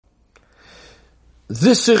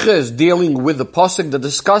This sikha is dealing with the pasuk that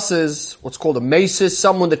discusses what's called a mesis,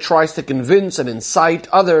 someone that tries to convince and incite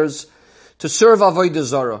others to serve avodah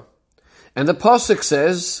zarah. And the pasuk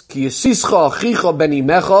says, Ki yisischa achicha ben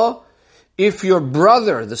imecha, if your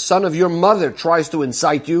brother, the son of your mother, tries to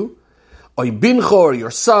incite you, or bincha, or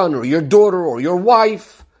your son, or your daughter, or your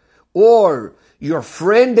wife, or your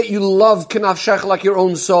friend that you love, kenafshech, like your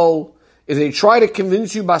own soul, if they try to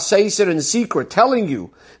convince you baseiser in secret, telling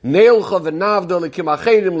you, Neilcha v'navda l'kim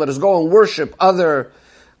acherim, let us go and worship other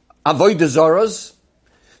avodah zaras.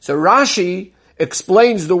 So Rashi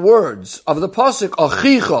explains the words of the pasuk,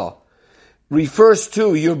 achicha refers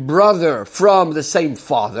to your brother from the same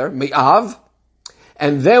father, me'av.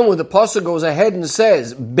 And then when the pasuk goes ahead and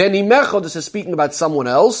says, ben imecha, this is speaking about someone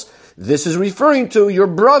else, this is referring to your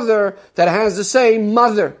brother that has the same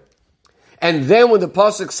mother. And then when the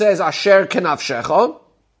pasuk says, asher kenafshecha,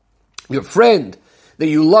 your friend that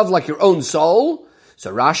you love like your own soul,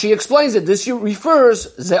 so Rashi explains that this refers,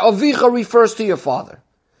 ze'avicha refers to your father.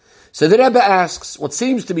 So the Rebbe asks, what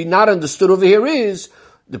seems to be not understood over here is,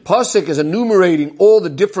 the pasuk is enumerating all the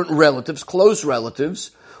different relatives, close relatives.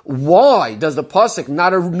 Why does the pasuk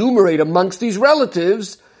not enumerate amongst these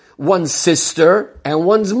relatives one's sister and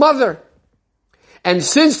one's mother? And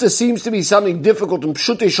since this seems to be something difficult in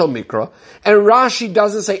Pshutei Shel Mikra, and Rashi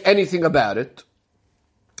doesn't say anything about it,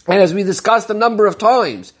 and as we discussed a number of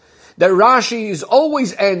times, that Rashi is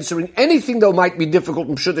always answering anything that might be difficult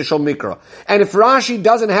in Pshutei Shel Mikra. And if Rashi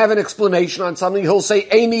doesn't have an explanation on something, he'll say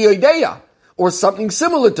Eini Yodeya, or something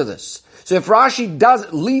similar to this. So if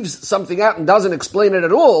Rashi leaves something out and doesn't explain it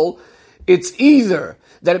at all, it's either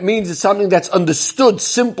that it means it's something that's understood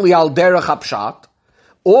simply al derech hapshat,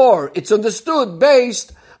 or it's understood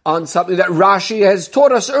based on something that Rashi has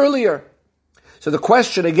taught us earlier. So the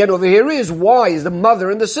question again over here is, why is the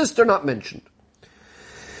mother and the sister not mentioned?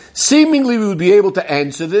 Seemingly we would be able to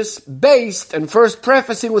answer this based, and first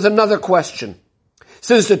prefacing with another question.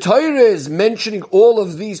 Since the Torah is mentioning all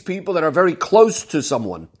of these people that are very close to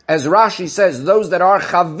someone, as Rashi says, those that are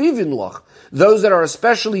chavivin loch, those that are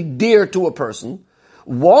especially dear to a person,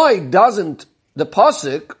 why doesn't the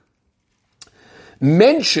pasuk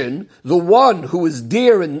mention the one who is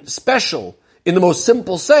dear and special in the most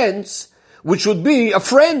simple sense, which would be a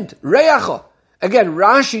friend, reyacha? Again,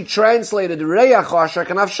 Rashi translated reyacha asher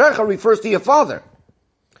kenafshecha refers to your father.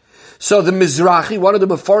 So the Mizrahi, one of the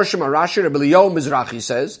Mefarshim, Rashi, Rebbe Eliyahu Mizrahi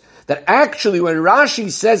says, that actually when Rashi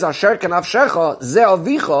says asher kenafshecha, ze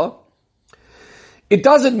avicha, it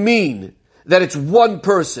doesn't mean that it's one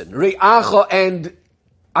person, reyacha and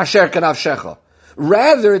asher kenafshecha.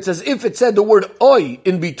 Rather, it's as if it said the word oi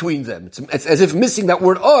in between them. It's as if missing that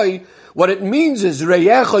word oi. What it means is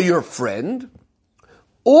reyecha, your friend,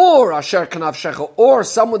 or asher kenafshecha, or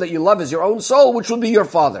someone that you love as your own soul, which would be your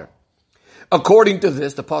father. According to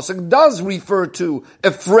this, the pasuk does refer to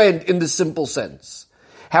a friend in the simple sense.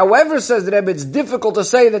 However, says the Rebbe, it's difficult to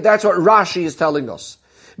say that that's what Rashi is telling us.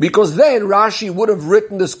 Because then Rashi would have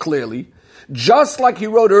written this clearly, just like he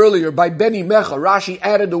wrote earlier by Ben imecha. Rashi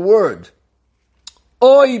added the word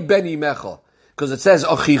Oy ben imecha, because it says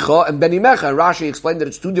achicha and ben imecha, and Rashi explained that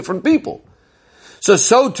it's two different people.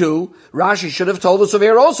 So too, Rashi should have told us over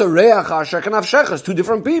here also, reyacha asher kenafshecha is two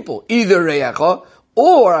different people. Either reyacha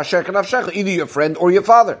or asher kenafshecha, either your friend or your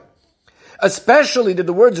father. Especially that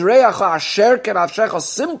the words reyacha asher kenafshecha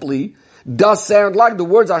simply does sound like the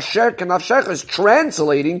words asher kenafshecha is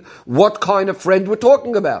translating what kind of friend we're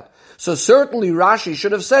talking about. So certainly Rashi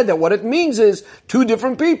should have said that what it means is two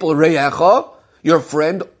different people, reyacha, your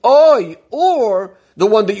friend, or the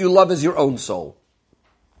one that you love as your own soul.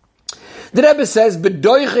 The Rebbe says,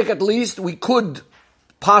 b'doichik, at least we could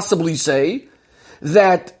possibly say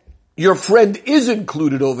that your friend is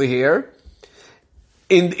included over here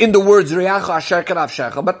in the words reyacha asher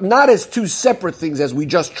kenafshecha, but not as two separate things as we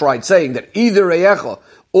just tried saying, that either reyacha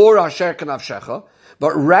or asher kenafshecha,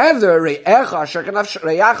 but rather reyacha asher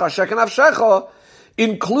kenafshecha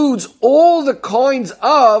includes all the kinds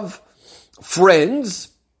of friends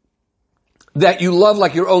that you love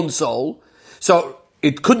like your own soul. So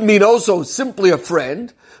it could mean also simply a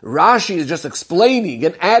friend. Rashi is just explaining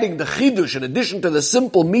and adding the chidush in addition to the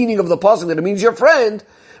simple meaning of the pasuk that it means your friend.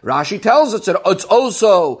 Rashi tells us that it's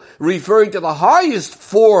also referring to the highest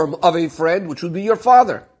form of a friend, which would be your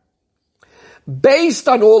father. Based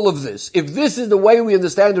on all of this, if this is the way we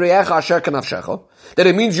understand reyacha asher kenafshecha, that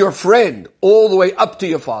it means your friend all the way up to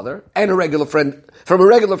your father, and a regular friend, from a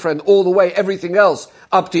regular friend all the way, everything else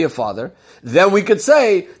up to your father, then we could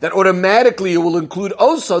say that automatically it will include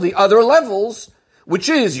also the other levels, which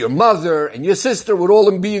is your mother and your sister would all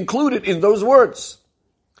be included in those words.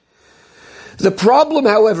 The problem,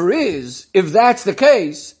 however, is, if that's the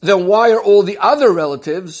case, then why are all the other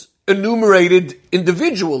relatives enumerated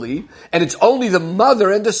individually, and it's only the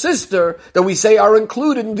mother and the sister that we say are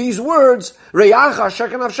included in these words, Reyacha,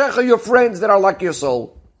 Shechem Avshecha, your friends that are like your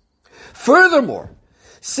soul. Furthermore,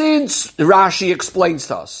 since Rashi explains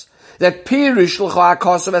to us that Pirish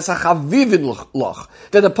l'cha'akasav es ha'chavivin l'ch,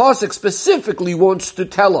 that the pasuk specifically wants to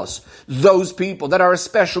tell us those people that are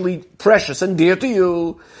especially precious and dear to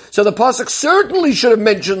you, so the pasuk certainly should have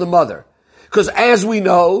mentioned the mother, because as we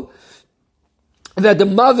know, that the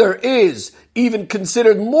mother is even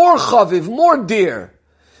considered more chaviv, more dear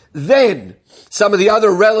than some of the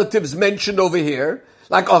other relatives mentioned over here,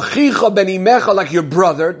 like achicha ben imecha, like your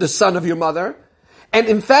brother, the son of your mother, and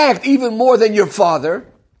in fact, even more than your father.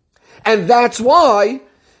 And that's why,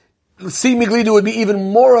 seemingly there would be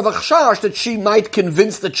even more of a chashash that she might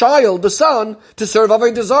convince the child, the son, to serve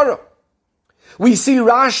Avodah Zarah. We see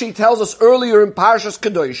Rashi tells us earlier in Parshas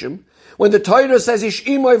Kedoshim, when the Torah says, Ish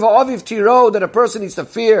imoy va'aviv tiro, that a person needs to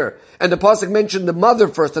fear, and the pasuk mentioned the mother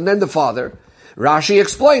first and then the father, Rashi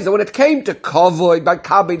explains that when it came to kavod, by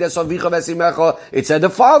kabed es avicha v'esimecha, it said the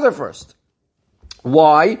father first.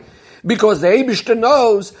 Why? Because the Eibishter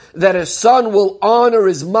knows that a son will honor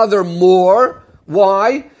his mother more.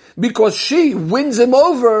 Why? Because she wins him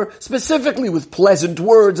over specifically with pleasant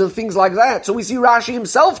words and things like that. So we see Rashi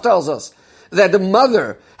himself tells us that the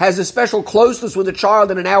mother has a special closeness with the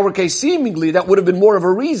child, and in our case, seemingly, that would have been more of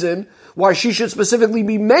a reason why she should specifically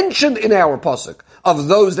be mentioned in our pasuk of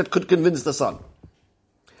those that could convince the son.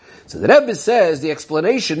 So the Rebbe says the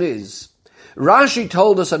explanation is, Rashi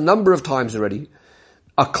told us a number of times already,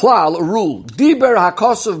 a klal, a rule, diber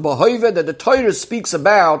hakosav b'hoive, that the Torah speaks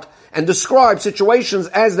about and describes situations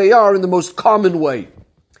as they are in the most common way.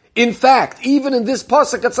 In fact, even in this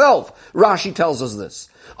pasuk itself, Rashi tells us this.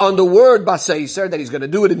 On the word baseiser, that he's going to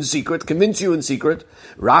do it in secret, convince you in secret,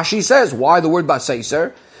 Rashi says, why the word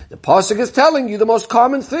baseiser? The pasuk is telling you the most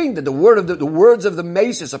common thing, that the words of the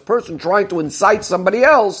maces, a person trying to incite somebody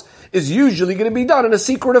else, is usually going to be done in a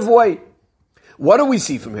secretive way. What do we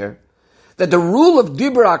see from here? That the rule of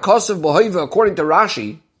Dibur HaKosav B'Hoiva, according to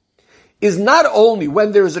Rashi, is not only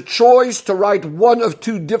when there is a choice to write one of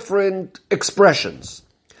two different expressions.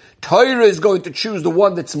 Torah is going to choose the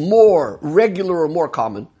one that's more regular or more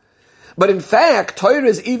common. But in fact, Torah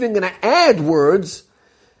is even going to add words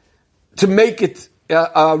to make it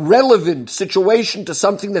a relevant situation to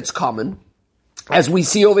something that's common, as we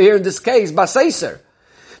see over here in this case, Baseiser.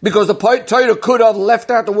 Because the Torah could have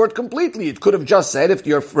left out the word completely. It could have just said, if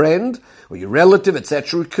your friend or your relative,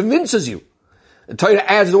 etc., convinces you. The Torah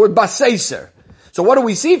adds the word baseiser. So what do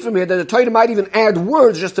we see from here? That the Torah might even add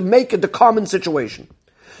words just to make it the common situation.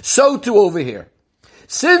 So too over here.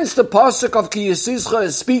 Since the pasuk of Ki Yisischa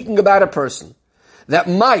is speaking about a person that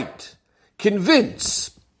might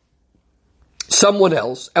convince someone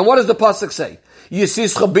else, and what does the pasuk say?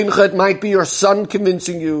 Yisischa bincha, it might be your son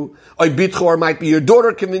convincing you, or bitcha, or might be your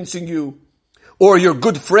daughter convincing you, or your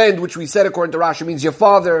good friend, which we said according to Rashi means your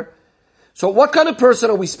father. So what kind of person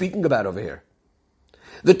are we speaking about over here?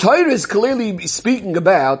 The Torah is clearly speaking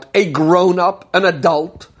about a grown-up, an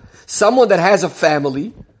adult, someone that has a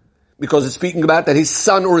family, because it's speaking about that his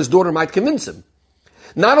son or his daughter might convince him.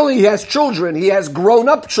 Not only he has children, he has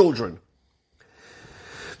grown-up children.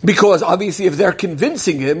 Because obviously if they're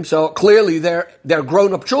convincing him, so clearly they're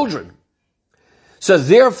grown-up children. So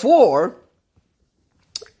therefore,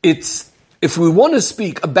 if we want to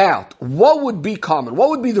speak about what would be common, what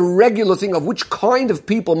would be the regular thing of which kind of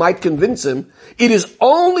people might convince him, it is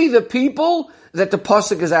only the people that the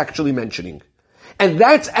pasuk is actually mentioning. And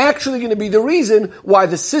that's actually going to be the reason why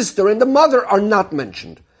the sister and the mother are not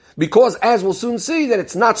mentioned. Because as we'll soon see, that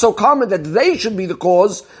it's not so common that they should be the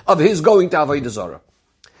cause of his going to Avodah Zarah.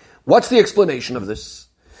 What's the explanation of this?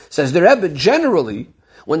 Says the Rebbe, generally,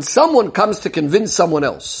 when someone comes to convince someone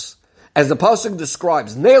else, as the pasuk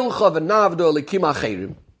describes, Neilcha v'navdo likim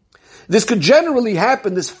acherim, this could generally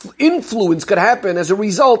happen, this influence could happen as a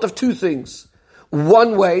result of two things.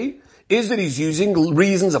 One way is that he's using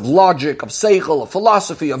reasons of logic, of seichel, of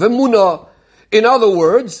philosophy, of emunah. In other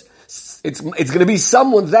words, it's going to be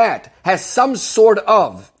someone that has some sort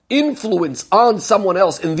of influence on someone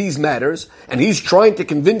else in these matters, and he's trying to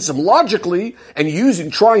convince him logically,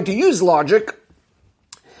 and trying to use logic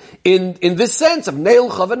in this sense of Neil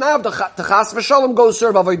Chavanav, the Chas v'Shalom, go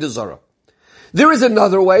serve Avodah Zarah. There is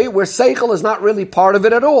another way where seichel is not really part of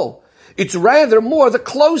it at all. It's rather more the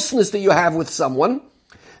closeness that you have with someone,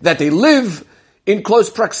 that they live in close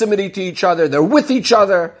proximity to each other, they're with each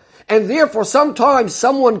other, and therefore sometimes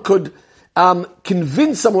someone could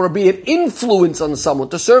convince someone or be an influence on someone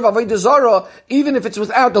to serve Avodah Zarah, even if it's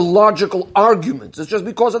without the logical arguments. It's just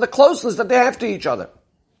because of the closeness that they have to each other.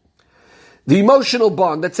 The emotional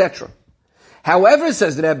bond, etc. However,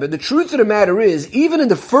 says the Rebbe, the truth of the matter is, even in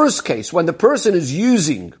the first case, when the person is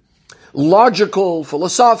using logical,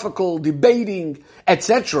 philosophical, debating,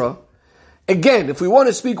 etc., again, if we want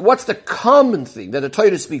to speak, what's the common thing that the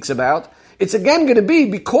Torah speaks about? It's again going to be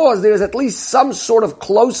because there's at least some sort of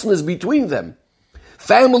closeness between them.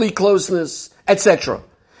 Family closeness, etc.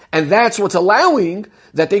 And that's what's allowing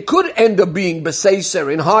that they could end up being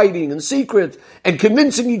beseser, in hiding, in secret, and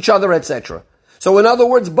convincing each other, etc. So in other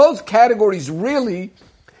words, both categories really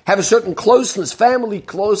have a certain closeness, family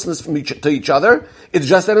closeness to each other. It's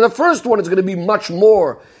just that in the first one, it's going to be much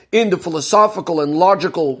more in the philosophical and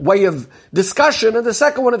logical way of discussion, and the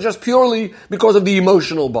second one is just purely because of the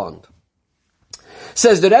emotional bond.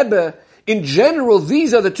 Says the Rebbe, in general,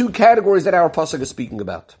 these are the two categories that our pasuk is speaking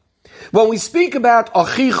about. When we speak about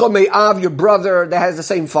achicha me'av, your brother that has the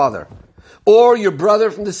same father, or your brother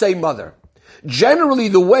from the same mother, generally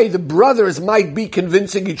the way the brothers might be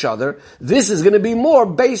convincing each other, this is going to be more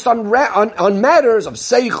based on matters of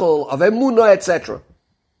seichel, of emunah, etc.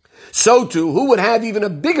 So too, who would have even a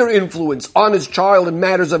bigger influence on his child in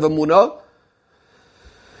matters of emunah,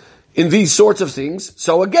 in these sorts of things?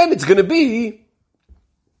 So again, it's going to be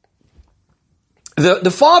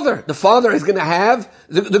the father. The father is going to have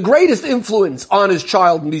the greatest influence on his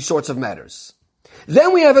child in these sorts of matters.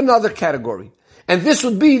 Then we have another category, and this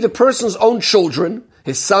would be the person's own children,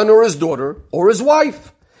 his son or his daughter, or his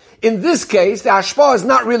wife. In this case, the hashpah is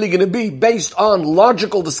not really going to be based on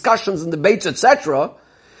logical discussions and debates, etc.,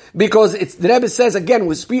 because the Rebbe says, again,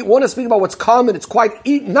 we want to speak about what's common, it's quite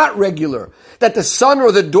not regular, that the son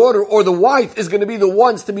or the daughter or the wife is going to be the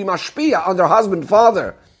ones to be mashpia on their husband,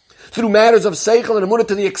 father, through matters of seichel and emunah,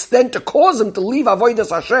 to the extent to cause him to leave avodas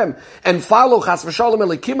Hashem and follow chas v'shalom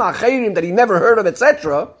elikim acherim that he never heard of,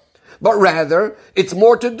 etc. But rather, it's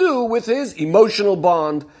more to do with his emotional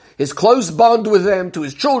bond, his close bond with them, to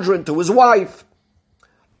his children, to his wife,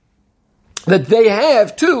 that they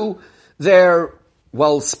have to their,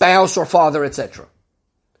 spouse or father, etc.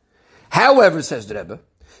 However, says the Rebbe,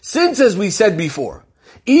 since, as we said before,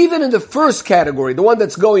 even in the first category, the one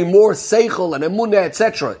that's going more seichel and emunah,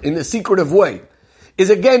 etc., in a secretive way, is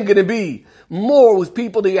again going to be more with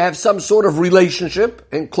people that you have some sort of relationship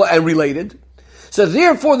and related. So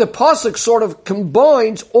therefore, the pasuk sort of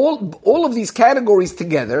combines all of these categories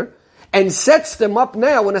together and sets them up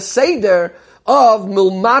now in a seder of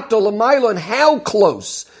milmato l'maylo and how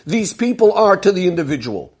close these people are to the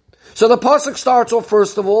individual. So the pasuk starts off,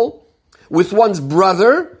 first of all, with one's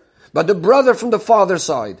brother, but the brother from the father's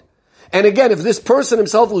side. And again, if this person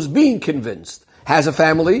himself who's being convinced has a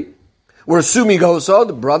family, we're assuming also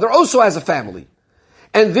the brother also has a family.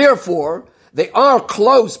 And therefore, they are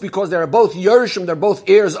close because they're both Yershim, they're both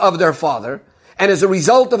heirs of their father. And as a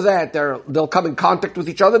result of that, they'll come in contact with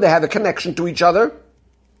each other, they have a connection to each other,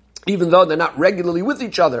 even though they're not regularly with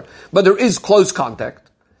each other, but there is close contact.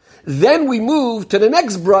 Then we move to the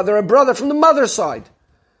next brother, a brother from the mother's side.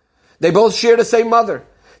 They both share the same mother.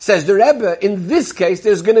 Says the Rebbe, in this case,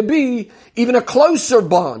 there's going to be even a closer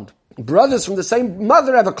bond. Brothers from the same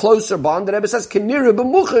mother have a closer bond. The Rebbe says, Kenira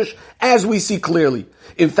b'muchash, as we see clearly.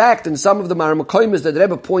 In fact, in some of the Maramakoimis that the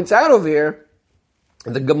Rebbe points out over here,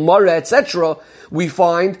 the Gemara, etc., we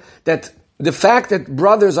find that the fact that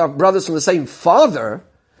brothers are brothers from the same father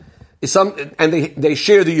is and they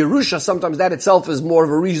share the Yerusha, sometimes that itself is more of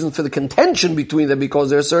a reason for the contention between them because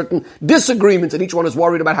there are certain disagreements and each one is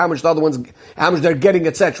worried about how much the other one's, how much they're getting,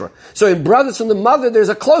 etc. So in brothers from the mother, there's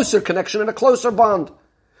a closer connection and a closer bond.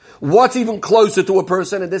 What's even closer to a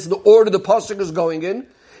person, and this is the order the pasuk is going in,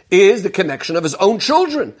 is the connection of his own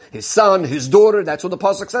children, his son, his daughter. That's what the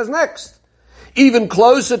pasuk says next. Even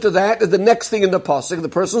closer to that is the next thing in the pasuk, the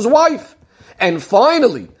person's wife. And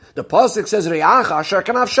finally, the pasuk says Re'acha asher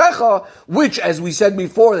kanafshecha, which, as we said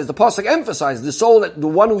before, as the pasuk emphasized, the soul, the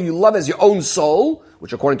one who you love as your own soul,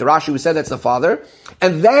 which according to Rashi we said that's the father,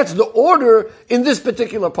 and that's the order in this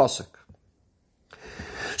particular pasuk.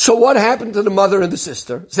 So what happened to the mother and the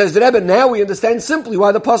sister? Says the Rebbe, now we understand simply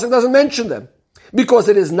why the pasuk doesn't mention them. Because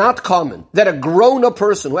it is not common that a grown-up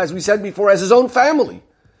person, who, as we said before, has his own family,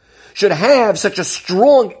 should have such a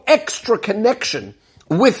strong extra connection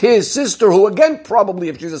with his sister, who again, probably,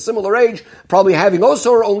 if she's a similar age, probably having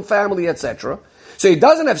also her own family, etc. So he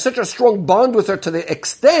doesn't have such a strong bond with her to the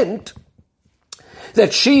extent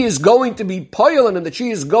that she is going to be poilen and that she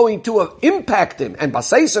is going to impact him. And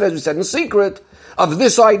Baseiser, as we said in secret, of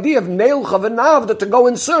this idea of Neil Chavanav, to go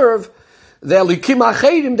and serve the Elikim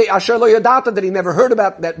Achedim, the Asher Lo Yadata, that he never heard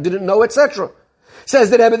about, that didn't know, etc. Says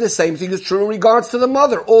that Rebbe, the same thing is true in regards to the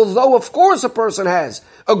mother. Although, of course, a person has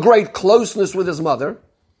a great closeness with his mother,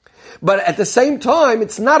 but at the same time,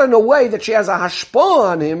 it's not in a way that she has a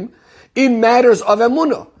hashpah on him in matters of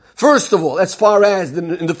emunah. First of all, as far as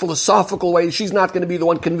in the philosophical way, she's not going to be the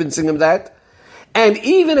one convincing him that. And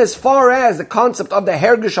even as far as the concept of the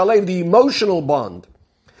hergish alev, the emotional bond.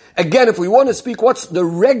 Again, if we want to speak what's the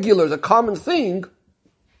regular, the common thing,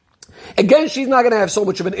 again, she's not going to have so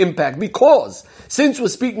much of an impact, because since we're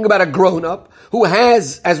speaking about a grown-up who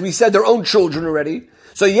has, as we said, their own children already,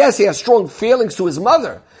 so yes, he has strong feelings to his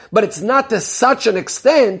mother, but it's not to such an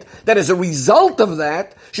extent that as a result of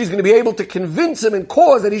that, she's going to be able to convince him and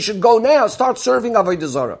cause that he should go now, start serving Avodah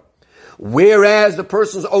Zarah. Whereas the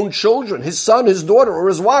person's own children, his son, his daughter, or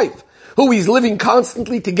his wife, who he's living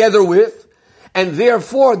constantly together with, and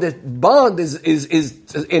therefore the bond is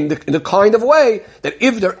in the kind of way that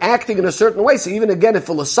if they're acting in a certain way, so even again, if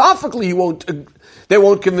philosophically they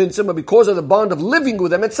won't convince him, but because of the bond of living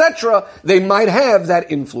with them, etc., they might have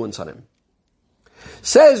that influence on him.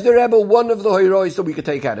 Says the Rebbe, one of the heroes that we could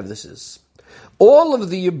take out of this is, all of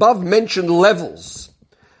the above mentioned levels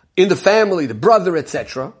in the family, the brother,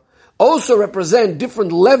 etc., also represent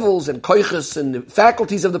different levels and koiches and the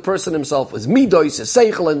faculties of the person himself, as midos, as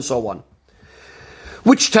seichel, and so on.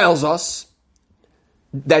 Which tells us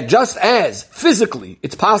that just as physically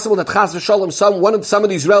it's possible that chas v'shalom some of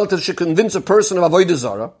these relatives should convince a person of avodah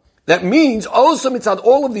zarah, that means also mitzad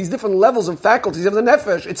all of these different levels and faculties of the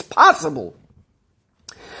nefesh, it's possible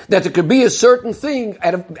that there could be a certain thing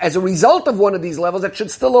as a result of one of these levels that should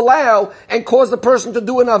still allow and cause the person to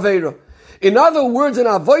do an aveira. In other words, in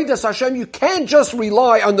avodas Hashem, you can't just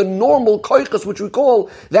rely on the normal koiches, which we call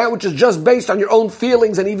that which is just based on your own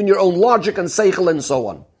feelings and even your own logic and seichel and so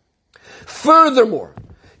on. Furthermore,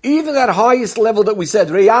 even that highest level that we said,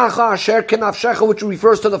 reyacha asher kenafshecha, which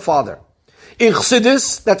refers to the father. In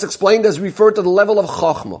Chassidus, that's explained as referred to the level of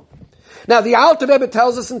chachma. Now, the Alter Rebbe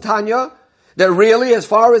tells us in Tanya that really, as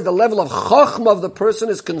far as the level of chachma of the person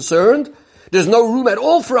is concerned, there's no room at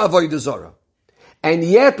all for avodah zarah. And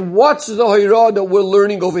yet, what's the Hoirah that we're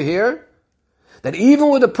learning over here? That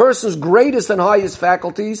even with a person's greatest and highest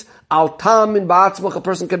faculties, al-tam in ba'atzmach, a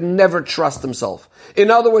person can never trust himself.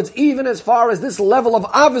 In other words, even as far as this level of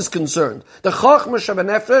av is concerned, the chachma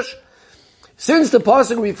shabanefesh, since the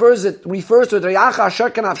pasuk refers to it, Reyacha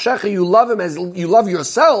asher kenafshecha, you love him as you love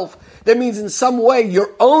yourself, that means in some way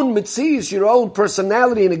your own mitzias, your own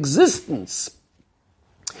personality and existence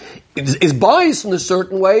is biased in a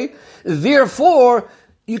certain way. Therefore,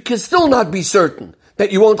 you can still not be certain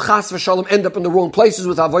that you won't chas v'shalom end up in the wrong places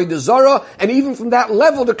with avodah zarah, and even from that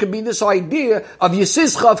level there could be this idea of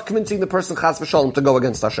yisischa, of convincing the person chas v'shalom to go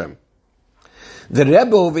against Hashem. The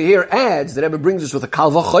Rebbe over here adds, the Rebbe brings us with a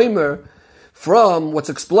kal v'chomer from what's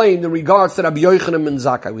explained in regards to Rabbi Yochanan ben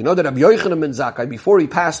Zakkai. We know that Rabbi Yochanan ben Zakkai, before he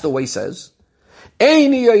passed away, says,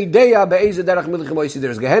 Eini yodeya be'ezeh derech milchim oisi,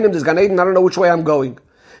 there's Gehenim, there's Gan Eden, I don't know which way I'm going.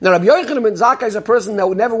 Now, Rabbi Yochanan ben Zakkai is a person that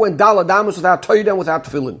never went Dal Adamus without Torah and without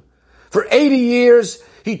Tefillin. For 80 years,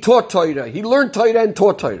 he taught Torah. He learned Torah and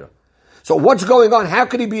taught Torah. So what's going on? How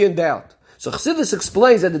could he be in doubt? So Chassidus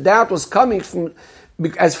explains that the doubt was coming from,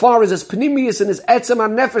 as far as his Pnimius and his Etzem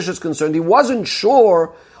HaNefesh is concerned. He wasn't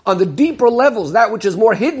sure on the deeper levels, that which is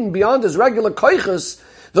more hidden beyond his regular koiches,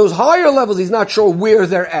 those higher levels, he's not sure where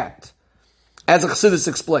they're at. As Chassidus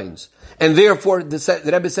explains. And therefore, the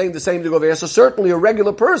Rebbe is saying the same thing over here. So certainly a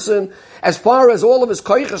regular person, as far as all of his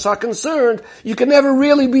koiches are concerned, you can never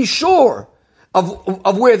really be sure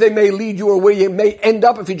of where they may lead you or where you may end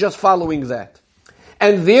up if you're just following that.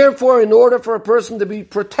 And therefore, in order for a person to be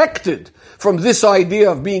protected from this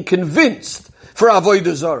idea of being convinced for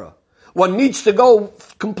avodah zarah, one needs to go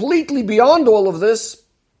completely beyond all of this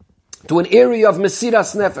to an area of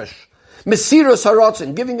mesiras nefesh. Mesiras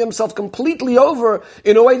haratzin, giving himself completely over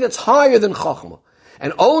in a way that's higher than chachma.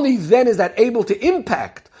 And only then is that able to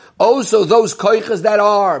impact also those koiches that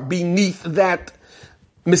are beneath that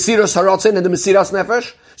mesiras haratzin and the mesiras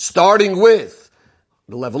nefesh, starting with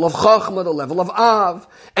the level of chachma, the level of av,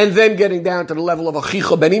 and then getting down to the level of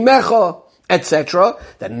achicha benimecha, etc.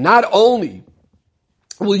 That not only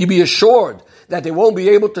will you be assured that they won't be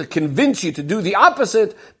able to convince you to do the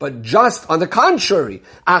opposite, but just on the contrary.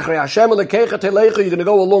 Achrei Hashem elekecha telecha, you're going to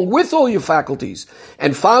go along with all your faculties,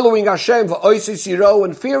 and following Hashem, v'oisis yiro,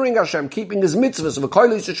 and fearing Hashem, keeping His mitzvahs,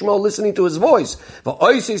 v'koilis shmo, listening to His voice,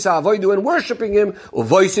 v'oisis avodu, and worshipping Him,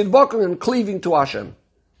 u'voisid bakum, and cleaving to Hashem.